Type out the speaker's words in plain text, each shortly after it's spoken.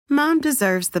Mom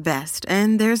deserves the best,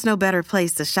 and there's no better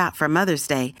place to shop for Mother's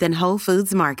Day than Whole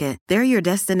Foods Market. They're your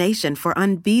destination for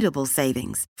unbeatable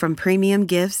savings, from premium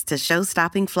gifts to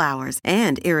show-stopping flowers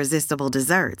and irresistible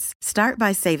desserts. Start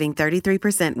by saving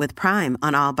 33% with Prime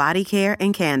on all body care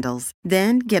and candles.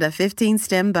 Then get a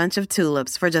 15-stem bunch of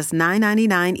tulips for just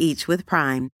 $9.99 each with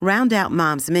Prime. Round out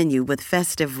Mom's menu with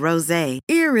festive rosé,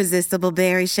 irresistible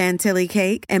berry chantilly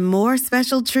cake, and more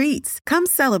special treats. Come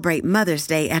celebrate Mother's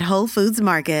Day at Whole Foods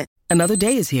Market. Another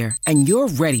day is here, and you're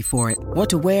ready for it. What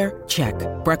to wear? Check.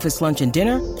 Breakfast, lunch, and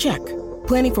dinner? Check.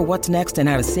 Planning for what's next and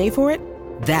how to save for it?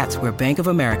 That's where Bank of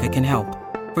America can help.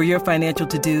 For your financial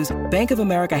to-dos, Bank of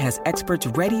America has experts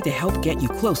ready to help get you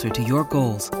closer to your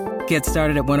goals. Get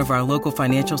started at one of our local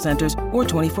financial centers or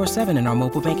 24/7 in our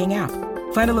mobile banking app.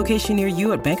 Find a location near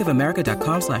you at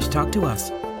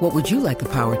bankofamerica.com/talktous. What would you like the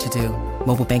power to do?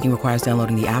 Mobile banking requires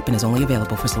downloading the app and is only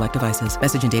available for select devices.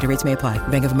 Message and data rates may apply.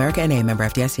 Bank of America N.A., member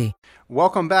FDIC.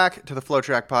 Welcome back to the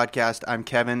FloTrack podcast. I'm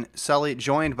Kevin Sully,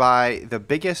 joined by the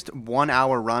biggest 1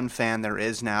 hour run fan there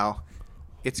is now.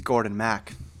 It's Gordon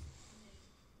Mack.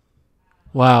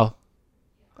 Wow.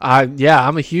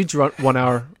 I'm a huge 1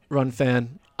 hour run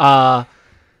fan.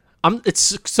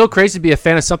 It's so crazy to be a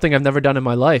fan of something I've never done in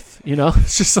my life. You know,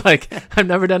 it's just like I've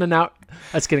never done an hour.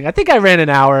 That's kidding. I think I ran an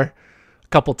hour a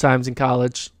couple times in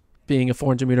college being a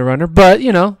 400-meter runner, but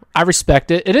you know, I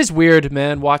respect it. It is weird,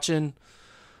 man, watching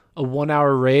a 1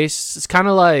 hour race. It's kind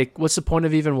of like, what's the point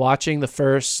of even watching the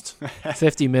first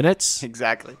 50 minutes?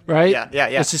 Exactly. Right? Yeah.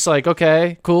 It's just like,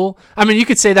 okay, cool. I mean, you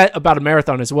could say that about a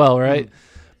marathon as well, right?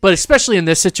 But especially in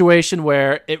this situation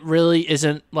where it really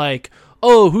isn't like,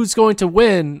 oh, who's going to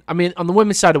win? I mean, on the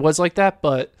women's side, it was like that,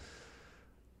 but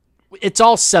it's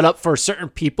all set up for certain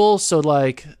people. So,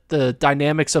 like, the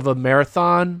dynamics of a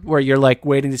marathon where you're, like,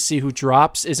 waiting to see who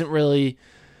drops isn't really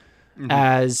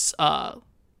as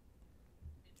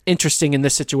interesting in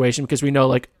this situation because we know,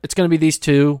 like, it's going to be these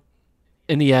two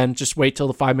in the end. Just wait till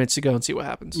the 5 minutes to go and see what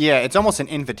happens. Yeah, it's almost an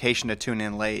invitation to tune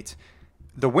in late.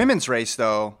 The women's race,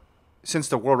 though, since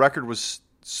the world record was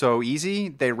so easy,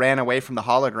 they ran away from the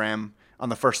hologram on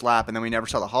the first lap, and then we never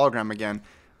saw the hologram again.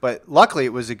 But luckily,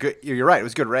 it was you're right, it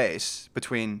was a good race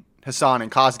between Hassan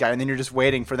and Kosgei, and then you're just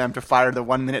waiting for them to fire the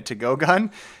 1 minute to go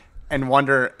gun and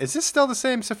wonder, is this still the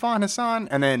same Sifan Hassan?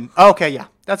 And then, okay, yeah,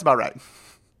 that's about right.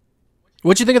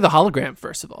 What'd you think of the hologram,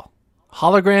 first of all?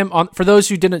 Hologram, for those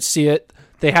who didn't see it,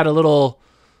 they had a little,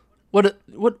 who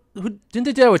didn't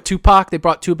they do that with Tupac? They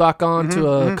brought Tupac on to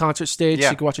a concert stage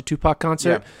so you could watch a Tupac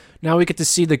concert. Yeah. Now we get to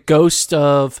see the ghost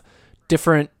of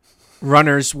different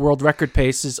runners' world record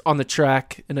paces on the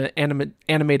track in an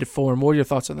animated form. What are your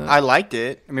thoughts on that? I liked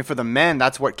it. I mean, for the men,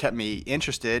 that's what kept me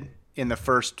interested in the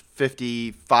first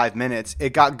 55 minutes.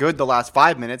 It got good the last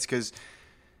 5 minutes because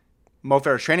Mo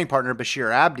Farah's training partner,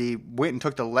 Bashir Abdi, went and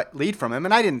took the lead from him.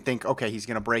 And I didn't think, okay, he's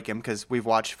going to break him because we've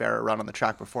watched Farah run on the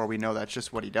track before. We know that's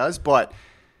just what he does. But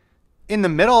in the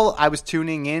middle, I was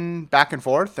tuning in back and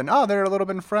forth, and they're a little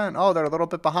bit in front. Oh, they're a little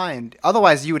bit behind.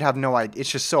 Otherwise, you would have no idea.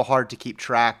 It's just so hard to keep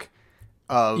track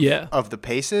of the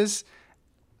paces.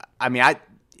 I mean,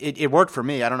 it worked for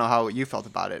me. I don't know how you felt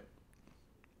about it.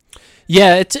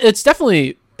 Yeah, it's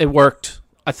definitely, it worked.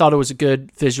 I thought it was a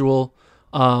good visual.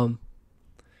 I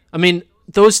mean,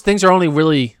 those things are only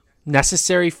really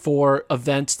necessary for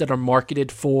events that are marketed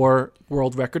for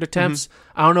world record attempts.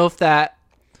 I don't know if that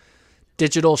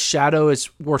digital shadow is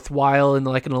worthwhile in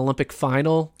like an Olympic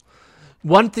final.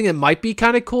 One thing that might be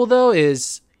kind of cool though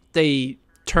is they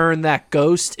turn that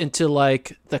ghost into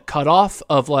like the cutoff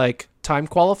of like time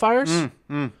qualifiers.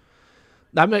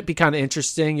 That might be kind of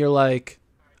interesting. You're like,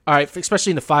 all right,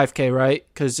 especially in the 5K, right?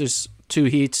 Because there's two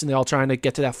heats and they're all trying to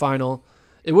get to that final.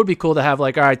 It would be cool to have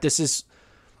like, all right, this is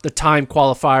the time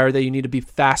qualifier that you need to be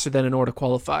faster than in order to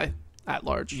qualify at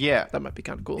large. Yeah. That might be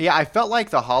kind of cool. Yeah, I felt like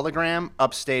the hologram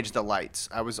upstaged the lights.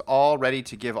 I was all ready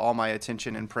to give all my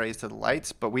attention and praise to the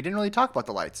lights, but we didn't really talk about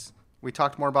the lights. We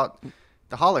talked more about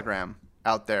the hologram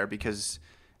out there because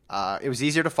it was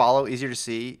easier to follow, easier to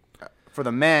see. For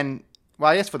the men,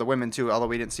 well, I guess for the women too, although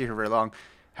we didn't see her very long,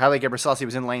 Haile Gebrselassie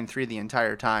was in lane 3 the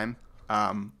entire time,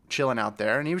 chilling out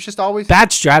there, and he was just always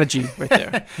bad strategy right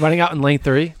there. Running out in lane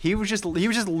 3. He was just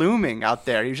looming out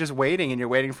there. He was just waiting, and you're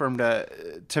waiting for him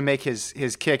to make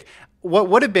his kick. What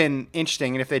would have been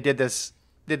interesting, and if they did this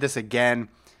again,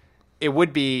 it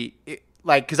would be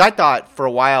like, because I thought for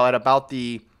a while at about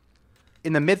in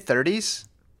the mid 30s,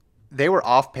 they were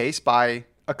off pace by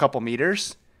a couple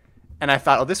meters. And I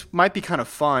thought, this might be kind of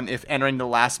fun if entering the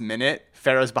last minute,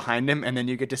 Farah's behind him, and then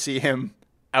you get to see him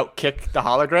outkick the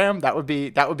hologram. That would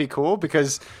be cool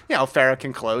because, Farah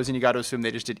can close, and you got to assume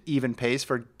they just did even pace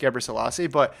for Gebrselassie.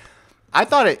 But I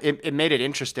thought it made it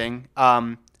interesting.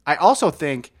 I also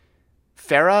think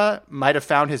Farah might have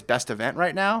found his best event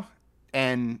right now,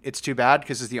 and it's too bad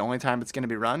because it's the only time it's going to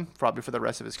be run, probably for the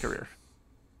rest of his career.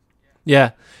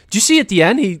 Yeah. Did you see at the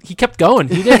end? He kept going.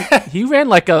 He ran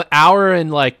like an hour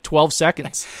and like 12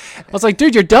 seconds. I was like,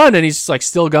 dude, you're done. And he's like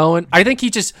still going. I think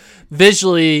he just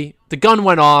visually, the gun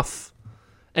went off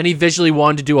and he visually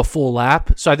wanted to do a full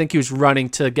lap. So I think he was running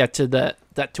to get to that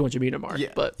 200 meter mark. Yeah,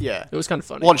 but yeah, it was kind of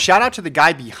funny. Well, and shout out to the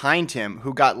guy behind him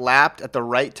who got lapped at the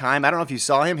right time. I don't know if you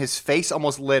saw him. His face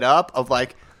almost lit up of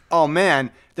like, oh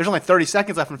man, there's only 30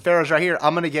 seconds left and Farah's right here.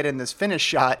 I'm going to get in this finish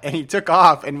shot. And he took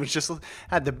off and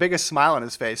had the biggest smile on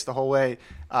his face the whole way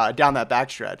down that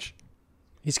backstretch.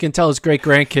 He's going to tell his great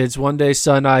grandkids, one day,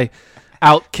 son, I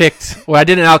outkicked, well, I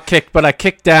didn't outkick, but I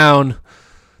kicked down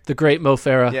the great Mo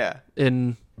Farah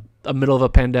in the middle of a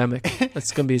pandemic.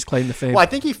 That's going to be his claim to fame. Well, I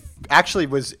think he actually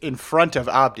was in front of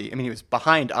Abdi. I mean, he was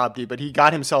behind Abdi, but he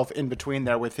got himself in between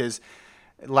there with his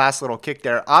last little kick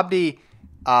there. Abdi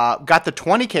got the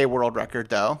 20K world record,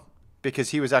 though, because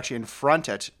he was actually in front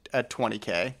at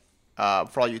 20K.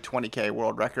 For all you 20K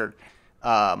world record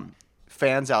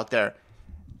fans out there.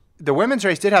 The women's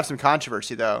race did have some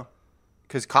controversy, though,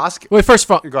 because Kosk... Wait, first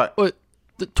of all, go ahead.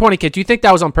 The 20K, do you think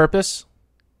that was on purpose?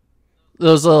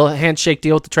 Those little handshake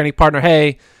deal with the training partner,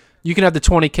 hey, you can have the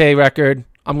 20K record,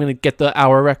 I'm going to get the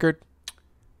hour record?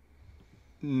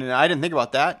 No, I didn't think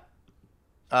about that.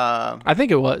 I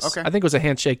think it was. Okay. I think it was a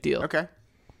handshake deal. Okay.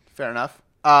 Fair enough.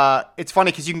 It's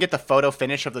funny because you can get the photo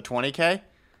finish of the 20K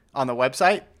on the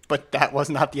website, but that was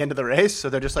not the end of the race, so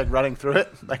they're just like running through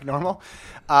it like normal.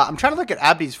 I'm trying to look at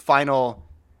Abdi's final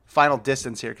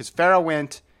distance here because Farah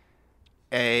went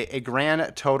a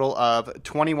grand total of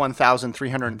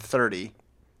 21,330.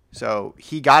 So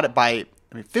he got it by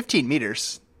 15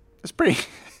 meters. That's pretty.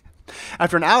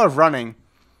 After an hour of running,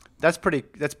 that's pretty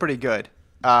good.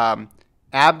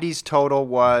 Abdi's total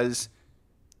was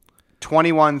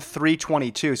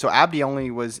 21,322. So Abdi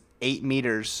only was 8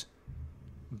 meters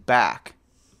back.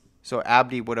 So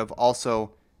Abdi would have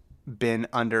also been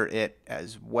under it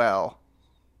as well.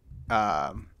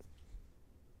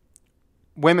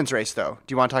 Women's race, though.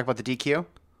 Do you want to talk about the DQ?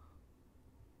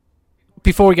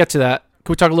 Before we get to that,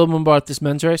 can we talk a little bit about this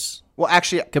men's race? Well,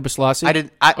 actually, Gebrselassie?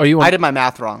 I did my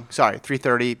math wrong. Sorry,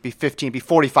 330, be 15, be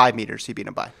 45 meters he beat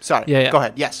him by. Sorry. Yeah. Go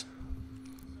ahead. Yes.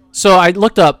 So I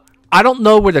looked up. I don't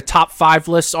know where the top 5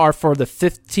 lists are for the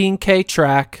 15K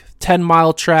track,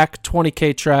 10-mile track,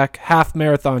 20K track, half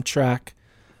marathon track,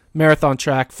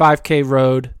 5K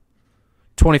road,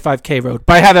 25K road.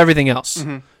 But I have everything else.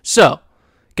 Mm-hmm. So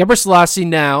Gebrselassie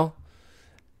now,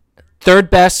 third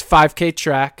best 5K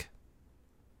track.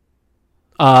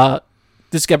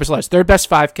 This is Gebrselassie. Third best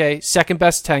 5K, second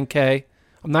best 10K.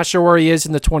 I'm not sure where he is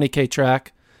in the 20K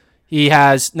track. He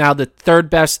has now the third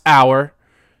best hour.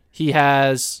 He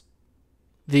has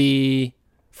the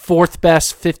fourth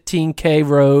best 15K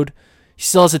road. He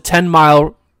still has a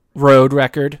 10-mile road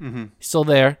record. Mm-hmm. He's still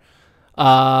there.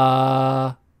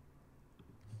 And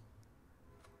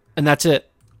that's it.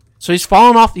 So he's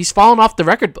fallen off the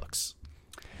record books.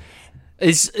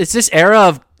 Is this era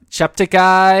of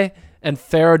Cheptegei and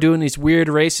Farah doing these weird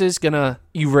races gonna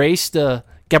erase the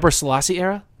Gebrselassie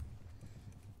era?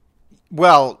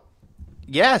 Well,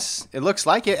 yes, it looks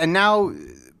like it. And now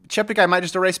Cheptegei might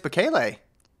just erase Bekele.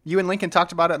 You and Lincoln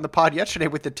talked about it in the pod yesterday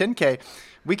with the 10K.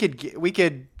 We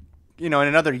could, in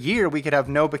another year, we could have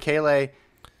no Bekele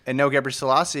and no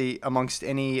Gebrselassie amongst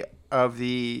any of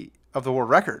the world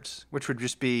records, which would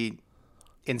just be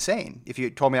insane if you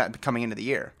told me that coming into the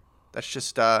year. That's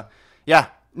just, no,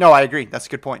 I agree. That's a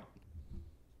good point.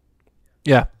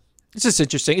 Yeah, it's just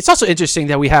interesting. It's also interesting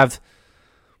that we have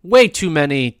way too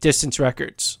many distance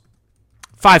records.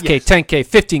 5K, yes. 10K,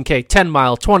 15K,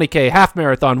 10-mile, 20K, half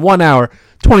marathon, 1 hour,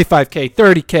 25K,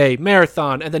 30K,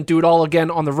 marathon, and then do it all again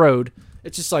on the road.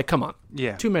 It's just like, come on.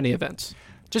 Yeah. Too many events.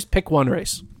 Just pick one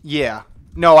race. Yeah.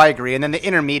 No, I agree. And then the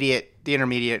intermediate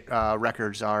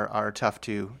records are tough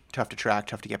to track,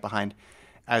 tough to get behind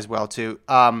as well too.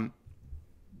 Can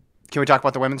we talk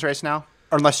about the women's race now?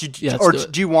 Or unless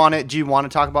do you want to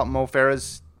talk about Mo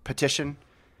Farah's petition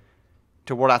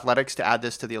to World Athletics to add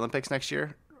this to the Olympics next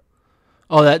year?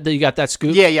 Oh, that you got that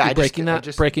scoop? Yeah.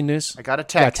 Breaking news? I got a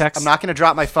text. I'm not going to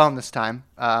drop my phone this time.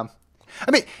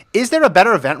 Is there a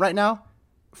better event right now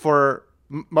for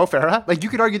Mo Farah? Like, you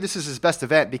could argue this is his best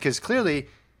event because clearly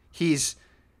he's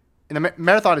in the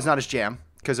marathon is not his jam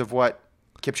because of what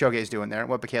Kipchoge is doing there and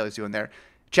what Bekele is doing there.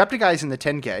 Cheptegei is in the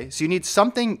 10K, so you need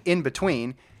something in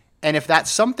between. And if that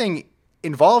something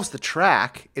involves the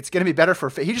track, it's going to be better for.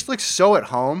 He just looks so at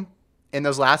home in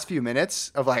those last few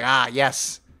minutes of like,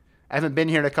 yes, I haven't been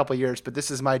here in a couple of years, but this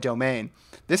is my domain.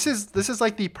 This is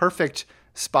like the perfect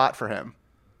spot for him,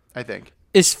 I think.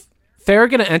 Is Fair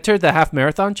going to enter the half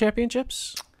marathon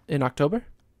championships in October?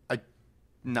 I'm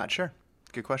not sure.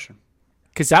 Good question.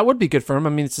 Because that would be good for him. I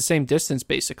mean, it's the same distance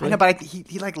basically. I know, but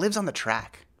he like lives on the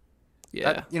track.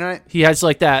 Yeah, you know, he has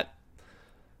like that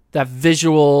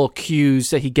visual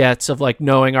cues that he gets of like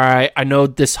knowing, all right, I know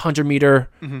this 100-meter.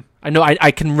 Mm-hmm. I know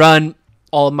I can run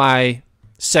all of my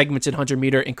segments in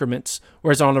 100-meter increments.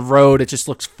 Whereas on a road, it just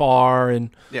looks far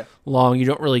and long. You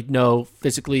don't really know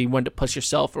physically when to push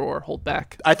yourself or hold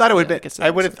back. I thought it would have been.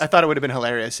 I thought it would have been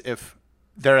hilarious if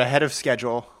they're ahead of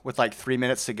schedule with like 3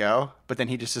 minutes to go, but then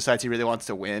he just decides he really wants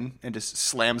to win and just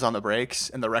slams on the brakes,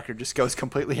 and the record just goes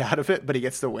completely out of it, but he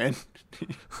gets the win.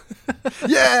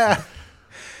 Yeah,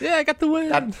 I got the win.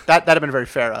 That'd have been a very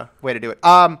fair way to do it.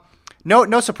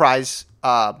 No surprise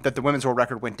that the women's world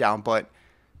record went down, but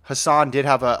Hassan did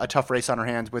have a tough race on her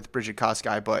hands with Bridget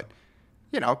Kosgei, but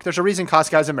you know, there's a reason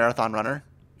Kosgei's a marathon runner,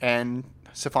 and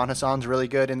Sifan Hassan's really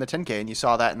good in the 10K, and you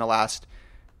saw that in the last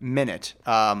minute.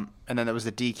 And then there was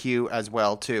the DQ as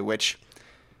well too, which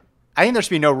I think there should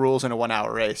be no rules in a 1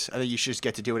 hour race. I think you should just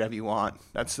get to do whatever you want.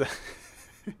 That's the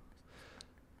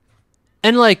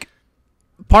And like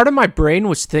part of my brain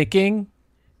was thinking,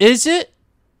 is it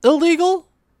illegal?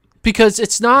 Because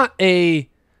it's not you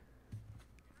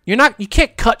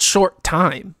can't cut short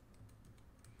time.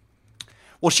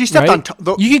 Well, she stepped on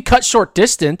you can cut short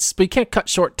distance, but you can't cut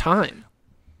short time.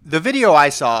 The video I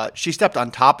saw, she stepped on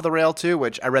top of the rail too,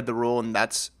 which I read the rule, and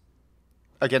that's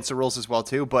against the rules as well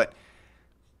too. But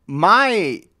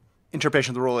my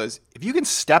interpretation of the rule is if you can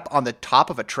step on the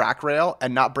top of a track rail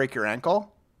and not break your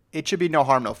ankle, it should be no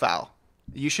harm, no foul.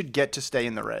 You should get to stay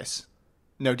in the race.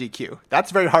 No DQ. That's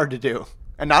very hard to do.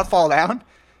 And not fall down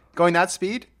going that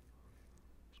speed.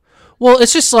 Well,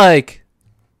 it's just like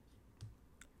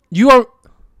I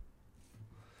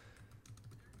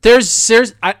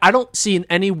don't see in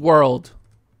any world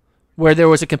where there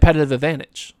was a competitive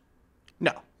advantage.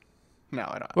 No,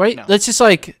 I don't. Right? No. That's just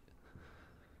like,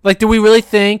 do we really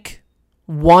think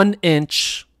 1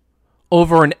 inch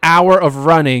over an hour of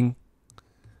running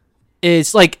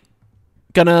is like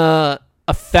gonna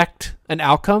affect an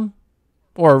outcome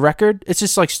or a record? It's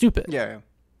just like stupid. Yeah.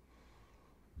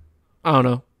 I don't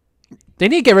know. They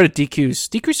need to get rid of DQs.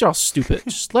 DQs are all stupid.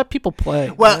 Just let people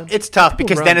play. Well, man. it's tough People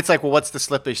because run. then it's like, well, what's the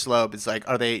slippery slope? It's like,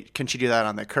 can she do that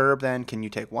on the curb then? Can you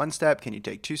take 1 step? Can you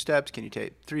take 2 steps? Can you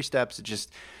take 3 steps? It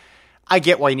just, I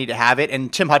get why you need to have it.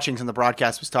 And Tim Hutchings in the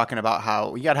broadcast was talking about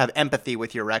how you got to have empathy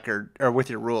with your record or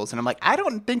with your rules. And I'm like, I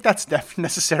don't think that's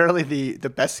necessarily the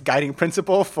best guiding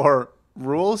principle for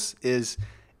rules is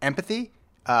empathy.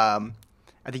 I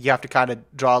think you have to kind of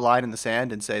draw a line in the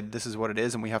sand and say, this is what it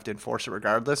is, and we have to enforce it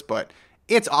regardless. But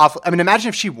it's awful. I mean, imagine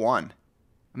if she won.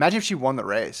 Imagine if she won the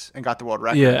race and got the world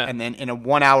record, and then in a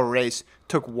 1 hour race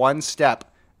took 1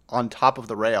 step on top of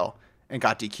the rail and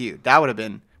got DQ'd. That would have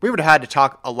been, we would have had to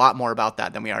talk a lot more about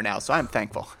that than we are now. So I'm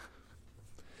thankful.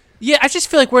 Yeah, I just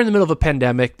feel like we're in the middle of a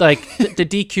pandemic. Like the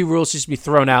DQ rules should be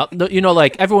thrown out. You know,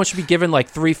 like everyone should be given like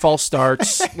 3 false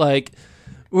starts. Like,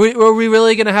 were we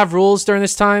really gonna have rules during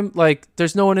this time? Like,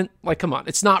 there's no one in. Like, come on,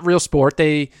 it's not real sport.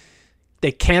 They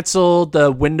canceled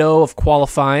the window of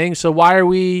qualifying. So why are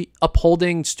we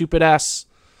upholding stupid ass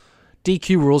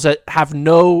DQ rules that have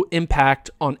no impact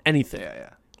on anything? Yeah.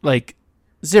 Like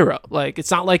 0. Like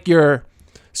it's not like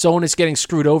someone is getting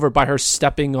screwed over by her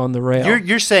stepping on the rail.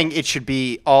 You're saying it should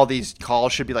be, all these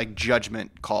calls should be like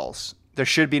judgment calls. There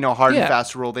should be no hard and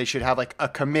fast rule. They should have like a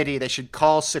committee. They should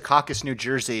call Secaucus, New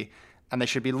Jersey, and they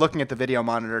should be looking at the video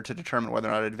monitor to determine whether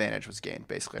or not an advantage was gained,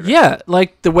 basically. Right? Yeah,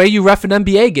 like the way you ref an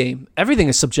NBA game. Everything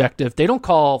is subjective. They don't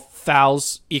call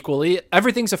fouls equally.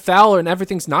 Everything's a foul and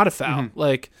everything's not a foul. Mm-hmm.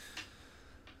 Like,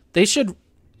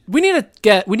 we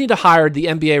need to hire the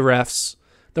NBA refs.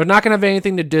 They're not going to have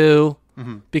anything to do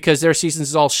because their seasons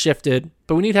is all shifted.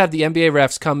 But we need to have the NBA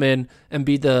refs come in and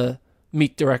be the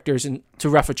meet directors and to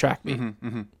ref a track meet.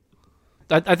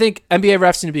 I think NBA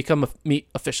refs need to become meet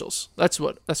officials. That's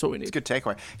what we need. It's a good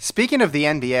takeaway. Speaking of the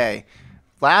NBA,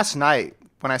 last night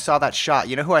when I saw that shot,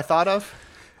 you know who I thought of?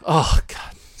 Oh,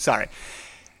 God. Sorry.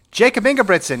 Jacob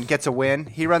Ingebrigtsen gets a win.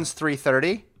 He runs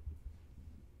 3:30.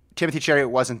 Timothy Chariot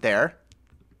wasn't there,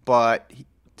 but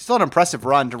still an impressive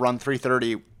run to run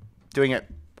 3:30, doing it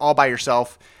all by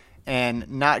yourself and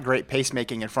not great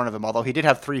pacemaking in front of him, although he did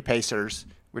have 3 pacers,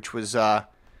 which was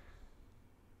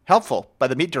helpful by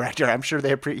the meet director. I'm sure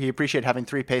he appreciated having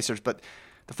 3 pacers, but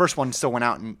the first one still went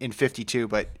out in 52,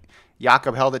 but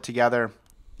Jakob held it together.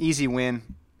 Easy win,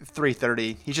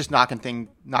 3:30. He's just knocking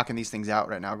these things out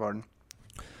right now, Gordon.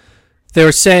 They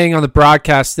were saying on the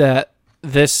broadcast that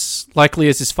this likely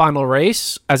is his final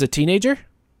race as a teenager.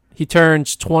 He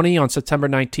turns 20 on September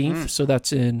 19th, so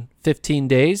that's in 15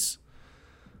 days.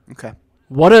 Okay.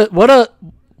 What a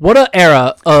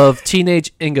era of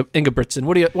teenage Ingebrigtsen.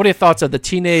 What are your thoughts of the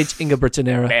teenage Ingebrigtsen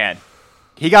era? Man,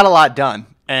 he got a lot done,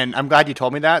 and I'm glad you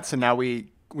told me that. So now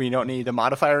we don't need the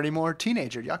modifier anymore.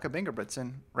 Teenager Jakob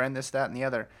Ingebrigtsen ran this, that, and the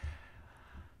other.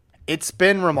 It's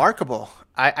been remarkable.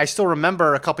 I still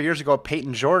remember a couple years ago,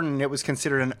 Peyton Jordan, it was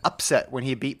considered an upset when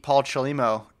he beat Paul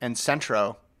Chelimo and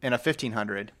Centro in a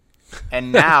 1500.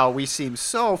 And now we seem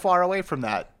so far away from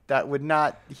that. That would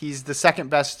not – he's the second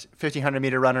best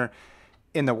 1,500-meter runner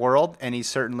in the world, and he's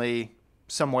certainly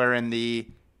somewhere in the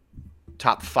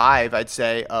top 5, I'd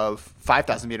say, of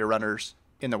 5,000-meter runners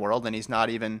in the world, and he's not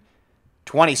even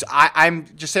 20. So I'm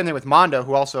just saying that with Mondo,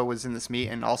 who also was in this meet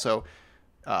and also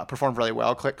performed really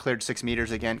well, cleared 6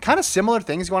 meters again. Kind of similar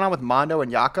things going on with Mondo and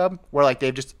Jakob, where like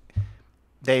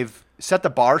they've set the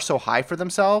bar so high for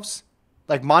themselves.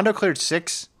 Like Mondo cleared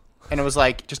 6, and it was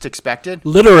like just expected.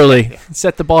 Literally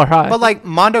set the bar high. But like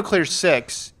Mondo clears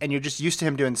 6, and you're just used to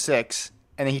him doing 6,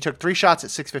 and then he took 3 shots at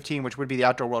 6:15, which would be the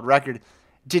outdoor world record,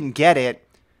 didn't get it,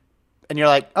 and you're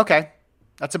like, okay,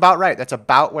 that's about right. That's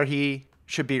about where he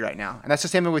should be right now. And that's the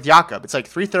same with Jakob. It's like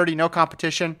 3:30, no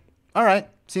competition. All right,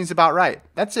 seems about right.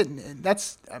 That's it.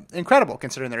 That's incredible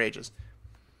considering their ages.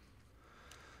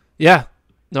 Yeah,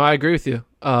 no, I agree with you.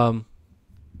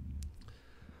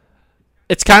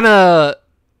 It's kind of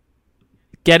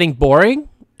getting boring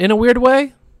in a weird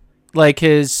way. Like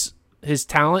his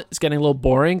talent is getting a little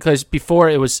boring because before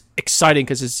it was exciting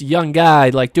because it's a young guy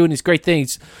like doing these great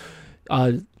things,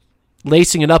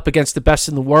 lacing it up against the best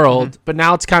in the world. Mm-hmm. But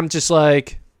now it's kind of just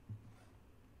like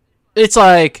it's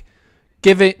like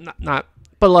giving not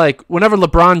but like whenever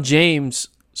LeBron James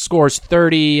scores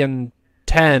 30 and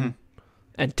 10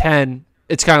 and 10,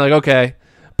 it's kind of like okay.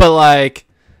 But like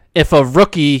if a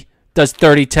rookie does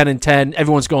 30, 10, and 10,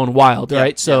 everyone's going wild,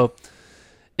 right? So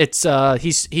it's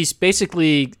he's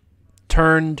basically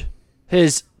turned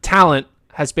his talent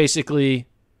has basically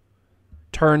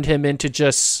turned him into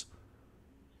just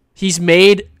he's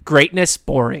made greatness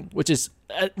boring, which is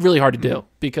really hard to do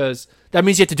because that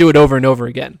means you have to do it over and over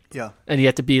again. Yeah. And you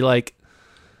have to be like,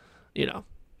 I don't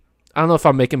know if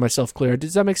I'm making myself clear.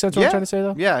 Does that make sense what I'm trying to say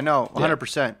though? Yeah, no,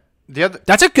 100%.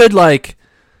 That's a good like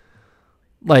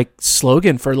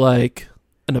slogan for like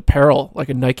an apparel, like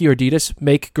a Nike or Adidas,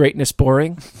 make greatness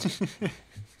boring.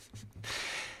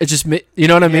 It's just, you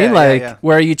know what I mean?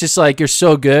 Where you just like, you're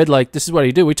so good. Like, this is what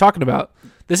you do. We're talking about,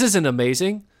 this isn't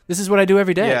amazing. This is what I do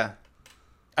every day. Yeah.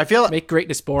 I feel make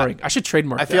greatness boring. I should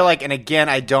trademark that. I feel like, and again,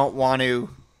 I don't want to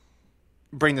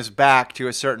bring this back to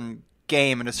a certain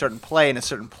game and a certain play and a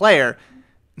certain player,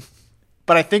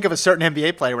 but I think of a certain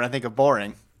NBA player when I think of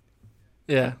boring.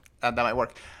 Yeah. That might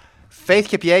work. Faith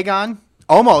Kipyegon,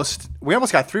 we almost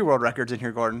got 3 world records in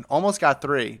here, Gordon. Almost got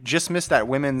 3. Just missed that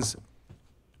women's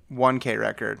 1K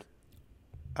record.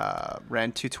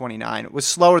 Ran 2:29. It was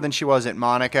slower than she was at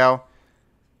Monaco.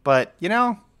 But,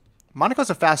 Monaco's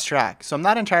a fast track, so I'm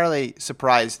not entirely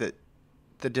surprised that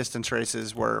the distance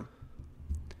races were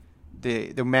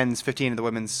the men's 15 and the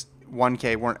women's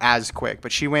 1K weren't as quick.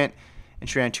 But she went and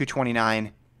she ran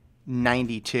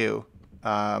 2:29.92.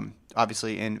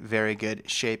 Obviously in very good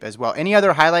shape as well. Any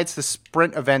other highlights? The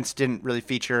sprint events didn't really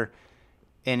feature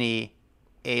any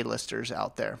A-listers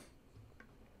out there.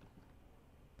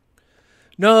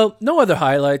 No other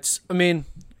highlights. I mean,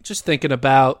 just thinking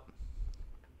about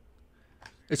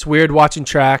it's weird watching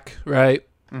track, right?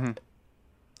 Mm-hmm.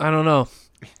 I don't know.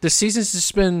 This season's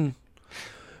just been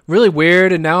really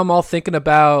weird, and now I'm all thinking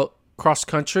about cross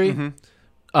country.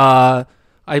 Mm-hmm.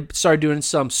 I started doing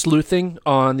some sleuthing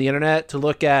on the internet to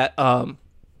look at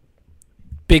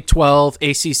Big 12,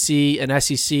 ACC, and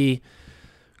SEC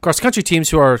cross-country teams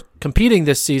who are competing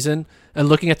this season and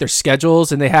looking at their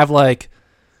schedules. And they have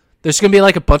there's going to be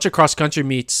a bunch of cross-country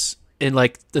meets in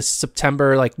the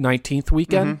September 19th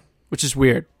weekend, which is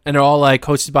weird. And they're all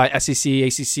hosted by SEC,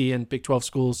 ACC, and Big 12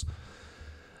 schools.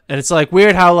 And it's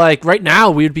weird how right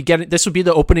now we would be this would be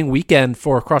the opening weekend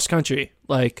for cross-country.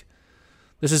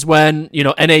 This is when,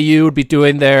 NAU would be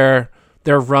doing their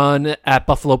run at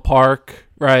Buffalo Park,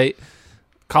 right?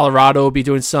 Colorado will be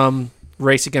doing some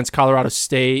race against Colorado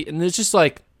State. And it's just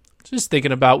just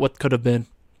thinking about what could have been.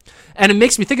 And it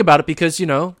makes me think about it because,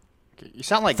 you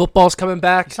sound like football's coming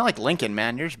back. You sound like Lincoln,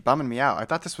 man. You're just bumming me out. I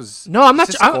thought this was I'm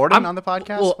not. Gordon I'm on the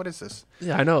podcast. Well, what is this?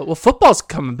 Yeah, I know. Well, football's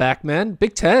coming back, man.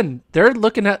 Big Ten. They're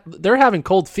having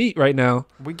cold feet right now.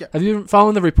 Have you been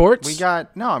following the reports?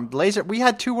 I'm laser. We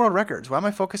had 2 world records. Why am I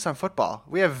focused on football?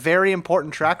 We have very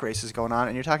important track races going on,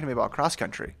 and you're talking to me about cross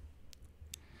country.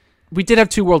 we did have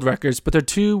 2 world records, but they're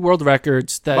 2 world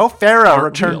records that Mo Farah aren't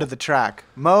returned real. to the track.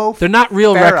 They're not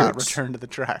real Farah records. returned to the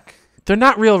track. They're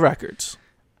not real records.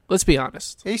 Let's be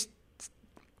honest. He's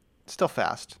still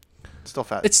fast. Still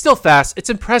fast. It's still fast. It's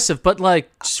impressive, but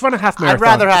like, just run a half marathon. I'd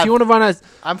rather have. If you want to run a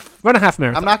half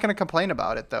marathon. I'm not going to complain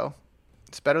about it though.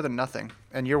 It's better than nothing.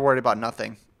 And you're worried about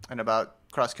nothing and about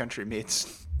cross country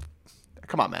meets.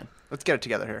 Come on, man. Let's get it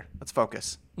together here. Let's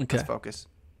focus. Okay. Let's focus.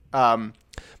 Go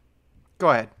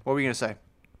ahead. What were you going to say?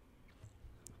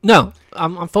 No,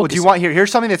 I'm focused. Well, do you want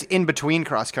here's something that's in between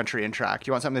cross country and track. Do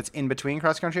you want something that's in between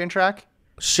cross country and track?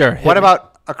 Sure. What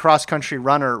about a cross country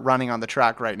runner running on the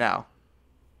track right now?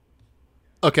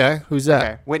 Okay, who's that?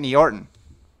 Okay, Whitney Orton.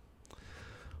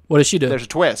 What does she do? There's a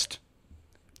twist.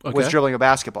 Okay. Was dribbling a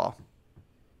basketball.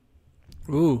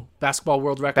 Ooh, basketball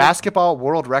world record. Basketball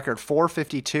world record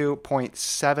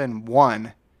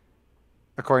 452.71,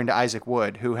 according to Isaac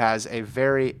Wood, who has a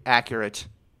very accurate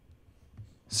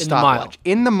stopwatch.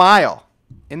 In the mile,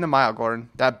 Gordon.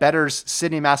 That betters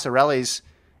Sydney Massarelli's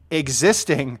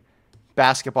existing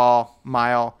basketball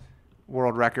mile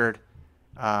world record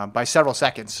by several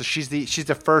seconds. So she's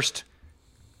the first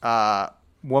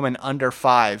woman under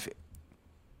 5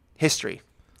 history.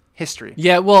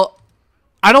 Yeah, well,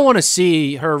 I don't want to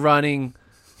see her running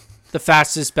the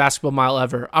fastest basketball mile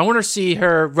ever. I want to see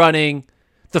her running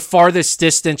the farthest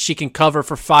distance she can cover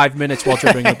for 5 minutes while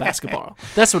dribbling a basketball.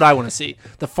 That's what I want to see.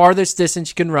 The farthest distance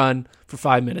you can run for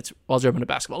 5 minutes while dribbling a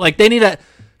basketball. Like, they need to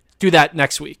do that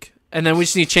next week. And then we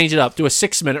just need to change it up. Do a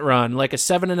 6-minute run, like a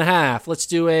 7.5. Let's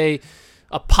do a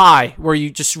pie where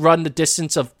you just run the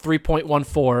distance of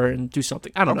 3.14 and do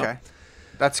something. I don't know.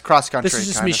 That's cross country. This is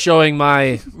just me showing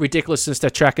my ridiculousness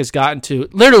that track has gotten to.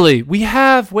 Literally, we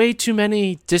have way too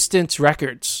many distance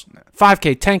records.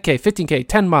 5K, 10K, 15K,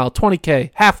 10 mile,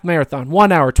 20K, half marathon,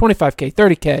 1 hour, 25K,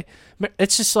 30K.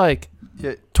 It's just like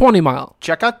 20 mile.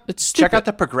 Check out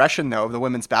the progression though of the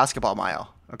women's basketball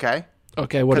mile. Okay.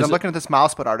 Okay. What is it? I'm looking at this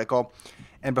MileSplit article,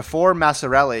 and before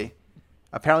Massarelli,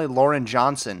 apparently Lauren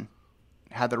Johnson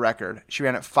had the record. She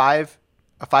ran at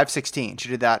 5:16. She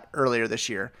did that earlier this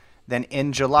year. Then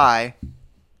in July,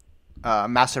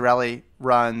 Massarelli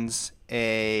runs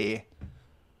a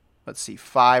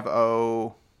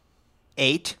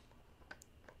 5:08,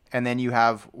 and then you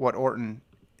have what Orton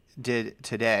did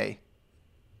today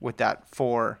with that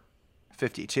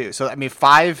 4:52. So I mean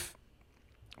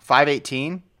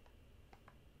 5:18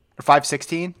 or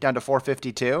 5:16 down to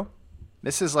 4:52.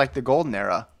 This is like the golden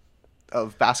era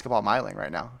of basketball miling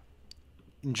right now.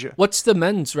 What's the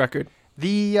men's record?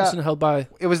 Isn't it held by?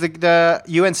 It was the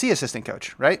UNC assistant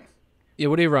coach, right? Yeah.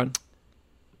 What do you run?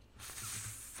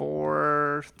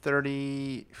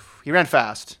 4:30. He ran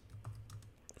fast.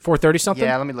 4:30 something.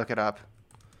 Yeah, let me look it up.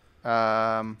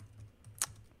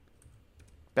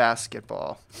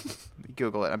 Basketball.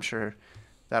 Google it. I'm sure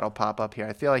that'll pop up here.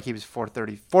 I feel like he was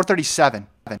 4:30. 4:37.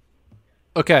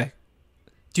 Okay.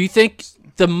 Do you think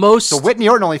the most? So Whitney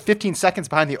Orton only 15 seconds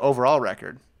behind the overall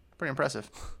record. Pretty impressive.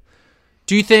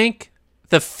 Do you think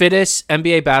the fittest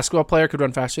NBA basketball player could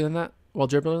run faster than that while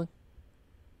dribbling?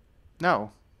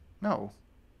 No.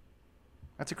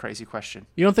 That's a crazy question.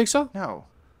 You don't think so? No.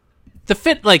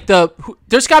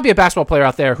 There's got to be a basketball player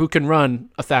out there who can run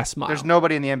a fast mile. There's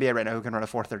nobody in the NBA right now who can run a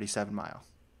 4:37 mile.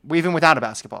 Even without a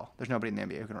basketball, there's nobody in the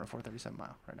NBA who can run a 4:37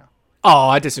 mile right now. Oh,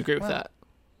 I disagree with that.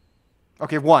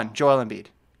 Okay, one, Joel Embiid,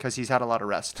 because he's had a lot of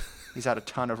rest. He's had a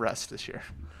ton of rest this year.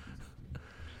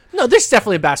 No, there's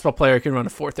definitely a basketball player who can run a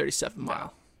 4:37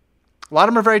 mile. A lot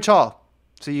of them are very tall,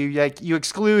 so you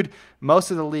exclude most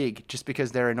of the league just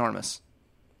because they're enormous.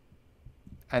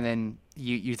 And then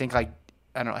you think like,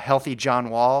 I don't know, healthy John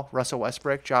Wall, Russell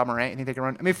Westbrook, Ja Morant, you think they can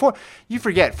run? I mean, you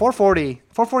forget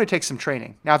 440 takes some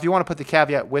training. Now, if you want to put the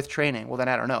caveat with training, well then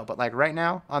I don't know. But like right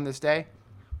now on this day,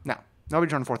 no,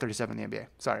 nobody's running 4:37 in the NBA.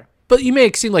 Sorry. But you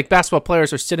make it seem like basketball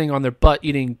players are sitting on their butt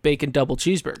eating bacon double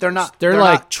cheeseburgers. They're not. They're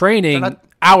like training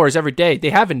hours every day. They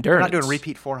have endurance. They're not doing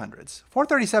repeat 400s.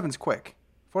 4:37's quick.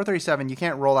 4:37, you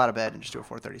can't roll out of bed and just do a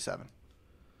 4:37.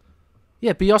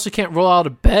 Yeah, but you also can't roll out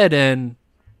of bed and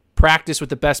practice with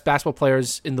the best basketball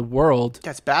players in the world. Yeah,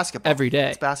 it's basketball every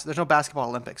day. There's no basketball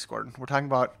Olympics, Gordon. We're talking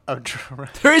about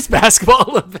there is basketball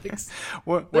Olympics.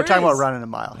 We're talking about running a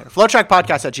mile here.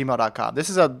 FloTrackPodcast@gmail.com.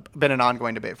 This has been an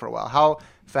ongoing debate for a while. How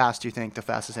fast do you think the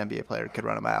fastest NBA player could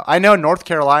run a mile? I know North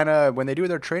Carolina, when they do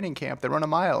their training camp, they run a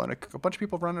mile, and a bunch of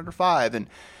people run under 5. And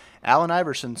Allen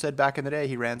Iverson said back in the day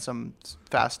he ran some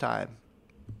fast time.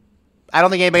 I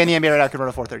don't think anybody in the NBA right now could run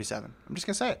a 4:37. I'm just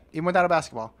gonna say it, even without a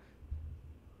basketball.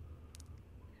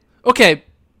 Okay.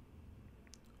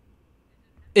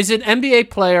 Is an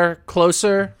NBA player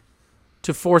closer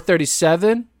to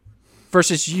 4:37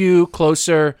 versus you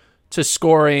closer to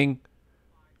scoring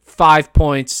 5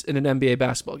 points in an NBA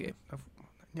basketball game.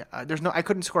 Yeah, I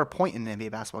couldn't score a point in an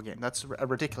NBA basketball game. That's a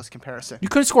ridiculous comparison. You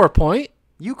couldn't score a point?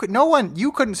 You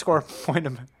couldn't score a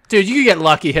point. Dude, you could get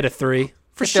lucky, hit a three.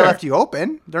 For sure. They left you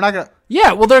open. They're not going to.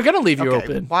 Yeah, well, they're going to leave you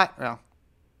open. What? Well,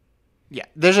 yeah,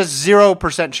 there's a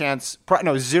 0% chance.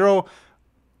 No,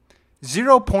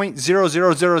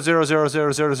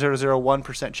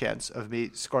 0.00000000001% chance of me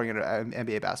scoring in an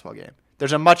NBA basketball game.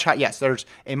 There's a much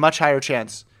higher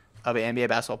chance of an NBA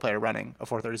basketball player running a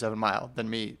 4.37 mile than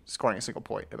me scoring a single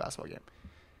point in a basketball game.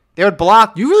 They would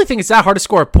block. You really think it's that hard to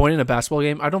score a point in a basketball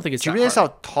game? I don't think it's that hard. Do you realize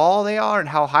how tall they are and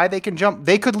how high they can jump?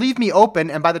 They could leave me open,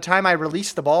 and by the time I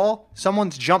release the ball,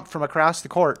 someone's jumped from across the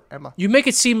court. You make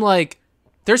it seem like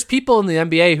there's people in the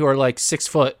NBA who are like 6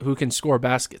 foot who can score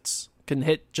baskets, can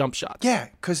hit jump shots. Yeah,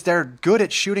 because they're good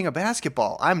at shooting a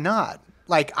basketball. I'm not.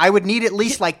 Like, I would need at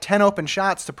least like 10 open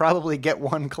shots to probably get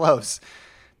one close.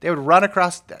 They would run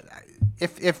across.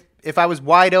 If I was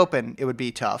wide open, it would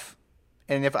be tough.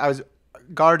 And if I was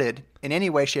guarded in any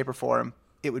way, shape, or form,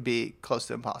 it would be close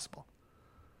to impossible.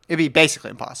 It'd be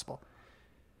basically impossible.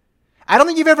 I don't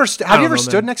think you've ever have you ever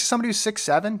stood next to somebody who's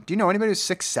 6'7"? Do you know anybody who's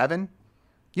 6'7"?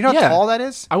 You know how tall that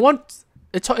is?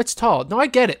 It's tall. No, I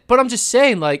get it, but I'm just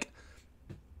saying, like,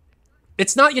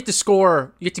 it's not yet to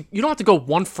score. You don't have to go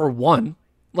 1 for 1.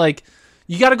 Like,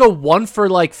 you got to go 1 for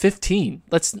like 15.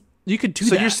 You could do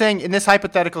that. So you're saying in this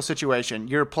hypothetical situation,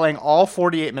 you're playing all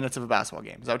 48 minutes of a basketball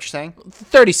game. Is that what you're saying?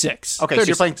 36. Okay, 36. So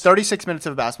you're playing 36 minutes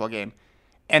of a basketball game,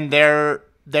 and they're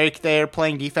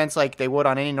playing defense like they would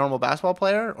on any normal basketball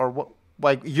player, or what?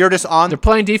 Like you're just on. They're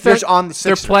playing defense. On the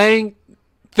Sixers. They're playing.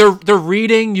 They're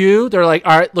reading you. They're like,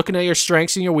 all right, looking at your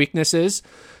strengths and your weaknesses.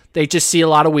 They just see a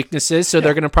lot of weaknesses, so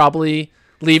they're going to probably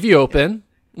leave you open,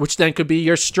 which then could be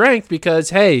your strength because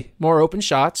hey, more open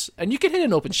shots, and you can hit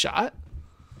an open shot.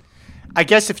 I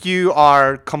guess if you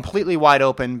are completely wide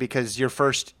open because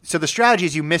so the strategy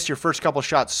is you miss your first couple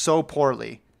shots so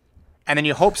poorly, and then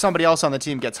you hope somebody else on the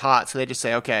team gets hot, so they just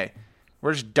say, okay,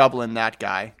 we're just doubling that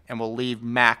guy, and we'll leave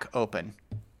Mac open,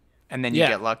 and then you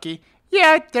get lucky.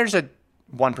 Yeah, there's a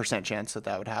 1% chance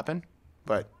that would happen,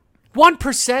 but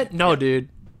 1%? No, dude.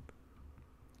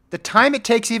 The time it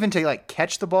takes even to like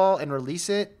catch the ball and release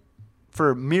it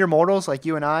for mere mortals like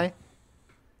you and I,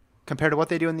 compared to what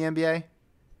they do in the NBA.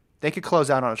 They could close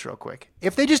out on us real quick.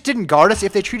 If they just didn't guard us,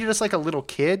 if they treated us like a little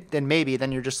kid, then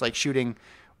you're just like shooting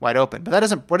wide open. But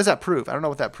what does that prove? I don't know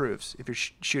what that proves if you're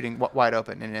shooting wide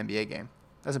open in an NBA game.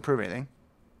 It doesn't prove anything.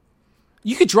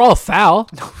 You could draw a foul.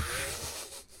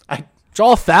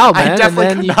 Draw a foul, man, and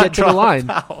then you get to the line.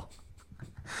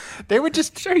 They would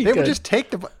just just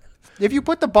take if you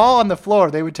put the ball on the floor,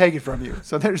 they would take it from you.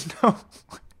 So there's no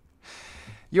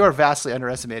you are vastly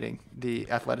underestimating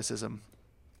the athleticism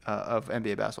of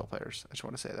NBA basketball players. I just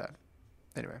want to say that.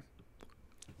 Anyway.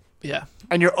 Yeah.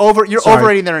 And you're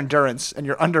overrating their endurance and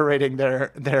you're underrating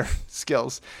their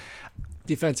skills.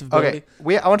 Defensive ability.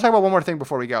 Okay. I want to talk about one more thing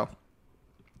before we go.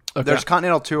 Okay. There's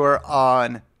Continental Tour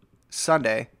on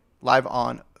Sunday, live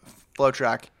on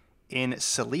FloTrack in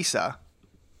Salisa. I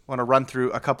want to run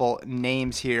through a couple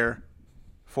names here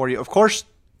for you. Of course,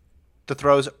 the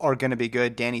throws are going to be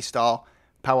good. Danny Stahl,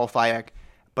 Powell Fayek.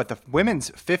 But the women's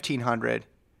 1500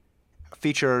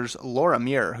 features Laura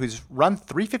Muir, who's run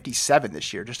 3:57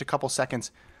 this year, just a couple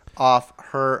seconds off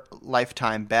her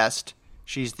lifetime best.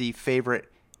 She's the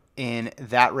favorite in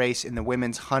that race. In the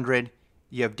women's 100,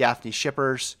 you have Daphne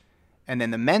Shippers. And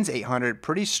then the men's 800,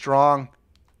 pretty strong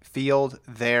field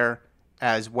there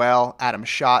as well. Adam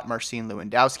Schott, Marcin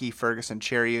Lewandowski, Ferguson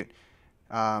Chariot.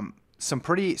 Some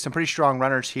pretty strong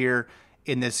runners here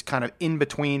in this kind of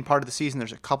in-between part of the season.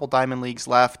 There's a couple Diamond Leagues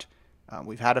left.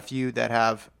 We've had a few that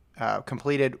have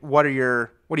completed. What are you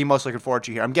most looking forward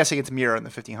to here? I'm guessing it's Muir in the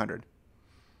 1500.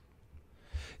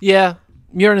 Yeah,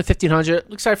 Muir in the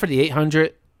 1500. Excited for the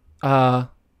 800.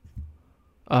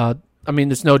 I mean,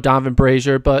 there's no Donovan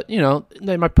Brazier, but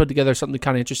they might put together something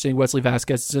kind of interesting. Wesley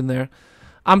Vasquez is in there.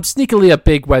 I'm sneakily a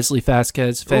big Wesley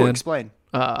Vasquez fan. Ooh, explain.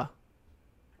 I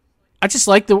just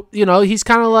like he's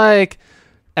kind of like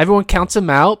everyone counts him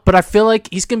out, but I feel like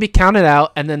he's gonna be counted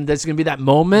out, and then there's gonna be that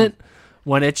moment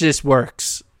when it just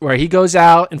works, where he goes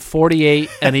out in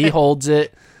 48 and he holds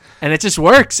it, and it just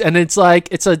works, and it's like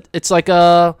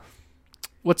a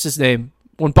what's his name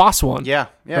when Boss won, right?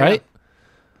 Yeah.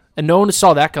 And no one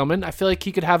saw that coming. I feel like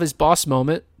he could have his Boss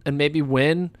moment and maybe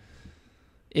win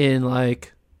in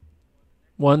like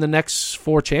one of the next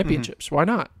 4 championships. Mm-hmm. Why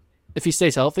not? If he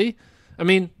stays healthy. I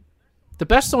mean, the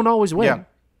best don't always win,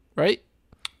 right?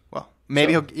 Well,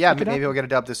 maybe he'll get a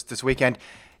dub this weekend.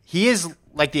 he is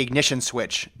like the ignition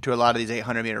switch to a lot of these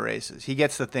 800-meter races. He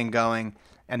gets the thing going,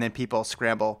 and then people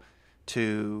scramble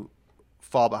to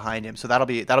fall behind him. So that'll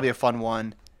be a fun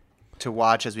one to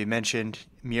watch. As we mentioned,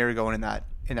 Mir going in that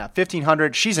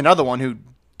 1500. She's another one who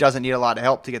doesn't need a lot of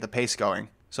help to get the pace going.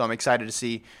 So I'm excited to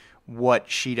see what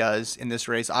she does in this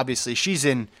race. Obviously, she's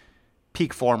in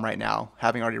peak form right now,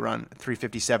 having already run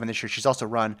 3:57 this year. She's also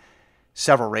run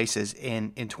several races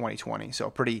in 2020. So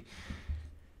pretty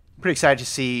excited to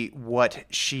see what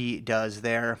she does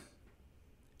there.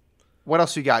 What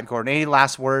else you got, Gordon? Any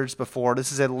last words before?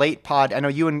 This is a late pod. I know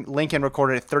you and Lincoln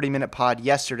recorded a 30-minute pod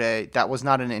yesterday. That was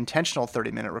not an intentional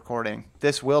 30-minute recording.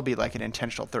 This will be like an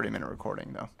intentional 30-minute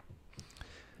recording, though.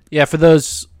 Yeah, for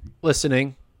those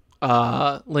listening,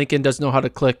 Lincoln doesn't know how to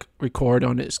click record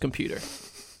on his computer.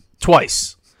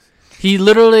 Twice. He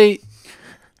literally...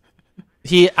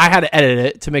 I had to edit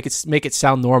it to make it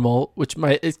sound normal, which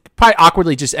it probably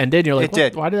awkwardly just ended. You're like, it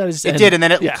did. Why did I just end? It did, and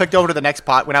then it clicked over to the next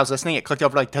pod. When I was listening, it clicked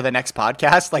over to the next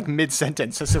podcast, like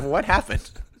mid-sentence. I said, what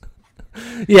happened?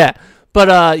 Yeah,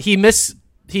 but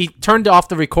he turned off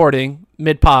the recording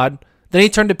mid-pod, then he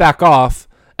turned it back off,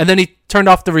 and then he turned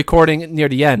off the recording near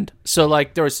the end. So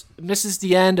like there was misses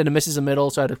the end and a misses the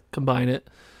middle, so I had to combine it.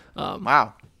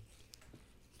 Wow.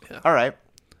 Yeah. All right.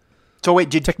 So wait,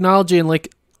 Technology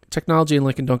and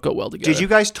Lincoln don't go well together. Did you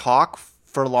guys talk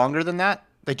for longer than that?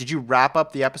 Like, did you wrap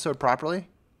up the episode properly?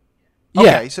 Yeah.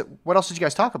 Okay, so what else did you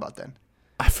guys talk about then?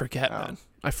 I forget, man.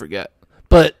 I forget.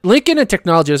 But Lincoln and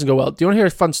technology doesn't go well. Do you want to hear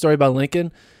a fun story about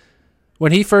Lincoln?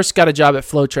 When he first got a job at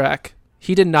FloTrack,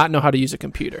 he did not know how to use a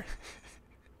computer.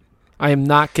 I am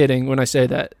not kidding when I say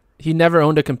that. He never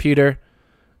owned a computer.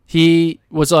 He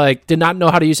was like, did not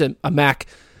know how to use a Mac.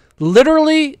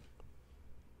 Literally...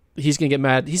 He's going to get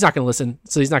mad. He's not going to listen,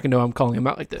 so he's not going to know I'm calling him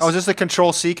out like this. Oh, is this the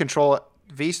Control-C,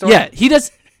 Control-V story? Yeah, he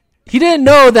didn't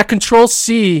know that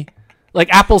Control-C, like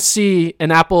Apple C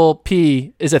and Apple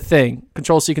P is a thing.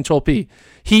 Control-C, Control-P.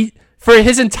 For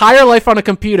his entire life on a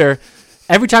computer,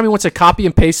 every time he wants to copy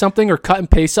and paste something or cut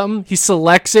and paste something, he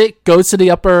selects it, goes to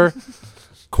the upper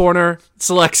corner,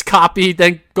 selects copy,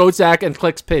 then goes back and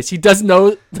clicks paste. He does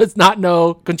not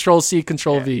know Control-C,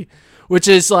 Control-V, which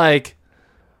is like...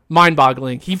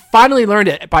 mind-boggling. He finally learned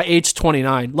it by age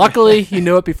 29. Luckily, he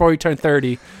knew it before he turned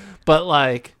 30. But,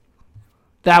 like,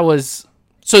 that was...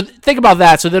 So, think about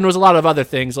that. So, then there was a lot of other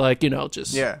things, like,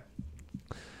 just... Yeah.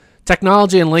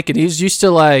 Technology and Lincoln. He's used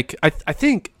to, like... I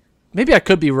think... Maybe I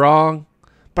could be wrong,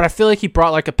 but I feel like he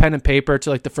brought, like, a pen and paper to,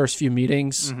 like, the first few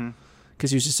meetings.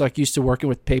 Because he was just, like, used to working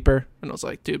with paper. And I was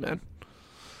like, dude, man.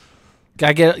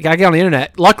 Gotta get on the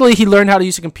internet. Luckily, he learned how to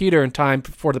use a computer in time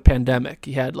before the pandemic.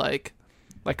 He had, like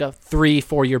a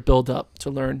 3-4 year build up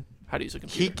to learn how to use a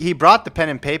computer. He brought the pen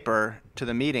and paper to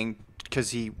the meeting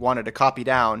because he wanted to copy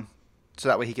down so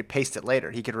that way he could paste it later.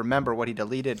 He could remember what he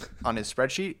deleted on his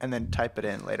spreadsheet and then type it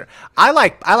in later. I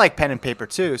like pen and paper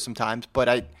too sometimes,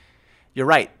 but you're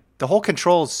right. The whole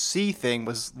Control-C thing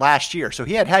was last year, so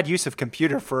he had use of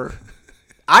computer for.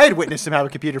 I had witnessed him have a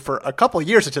computer for a couple of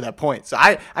years to that point. So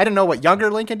I didn't know what younger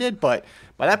Lincoln did, but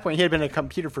by that point he had been in a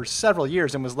computer for several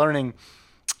years and was learning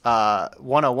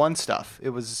 101 stuff. It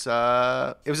was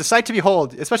a sight to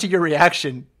behold, especially your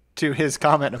reaction to his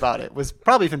comment about it was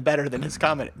probably even better than his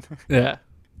comment. Yeah.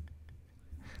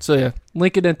 So yeah,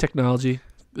 Lincoln and technology,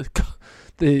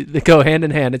 they go hand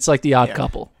in hand. It's like the odd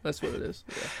couple. That's what it is.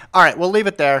 Yeah. All right, we'll leave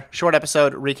it there. Short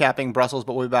episode recapping Brussels,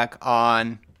 but we'll be back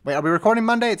on. Wait, are we recording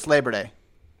Monday? It's Labor Day.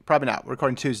 Probably not. We're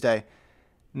recording Tuesday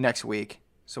next week.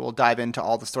 So we'll dive into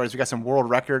all the stories. We got some world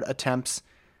record attempts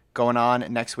going on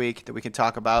next week that we can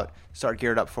talk about. Start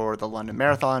geared up for the London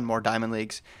Marathon, more Diamond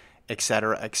Leagues,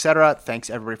 etc., etc. Thanks,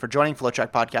 everybody, for joining.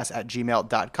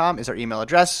 FloTrackPodcast@gmail.com is our email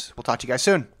address. We'll talk to you guys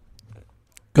soon.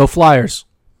 Go Flyers.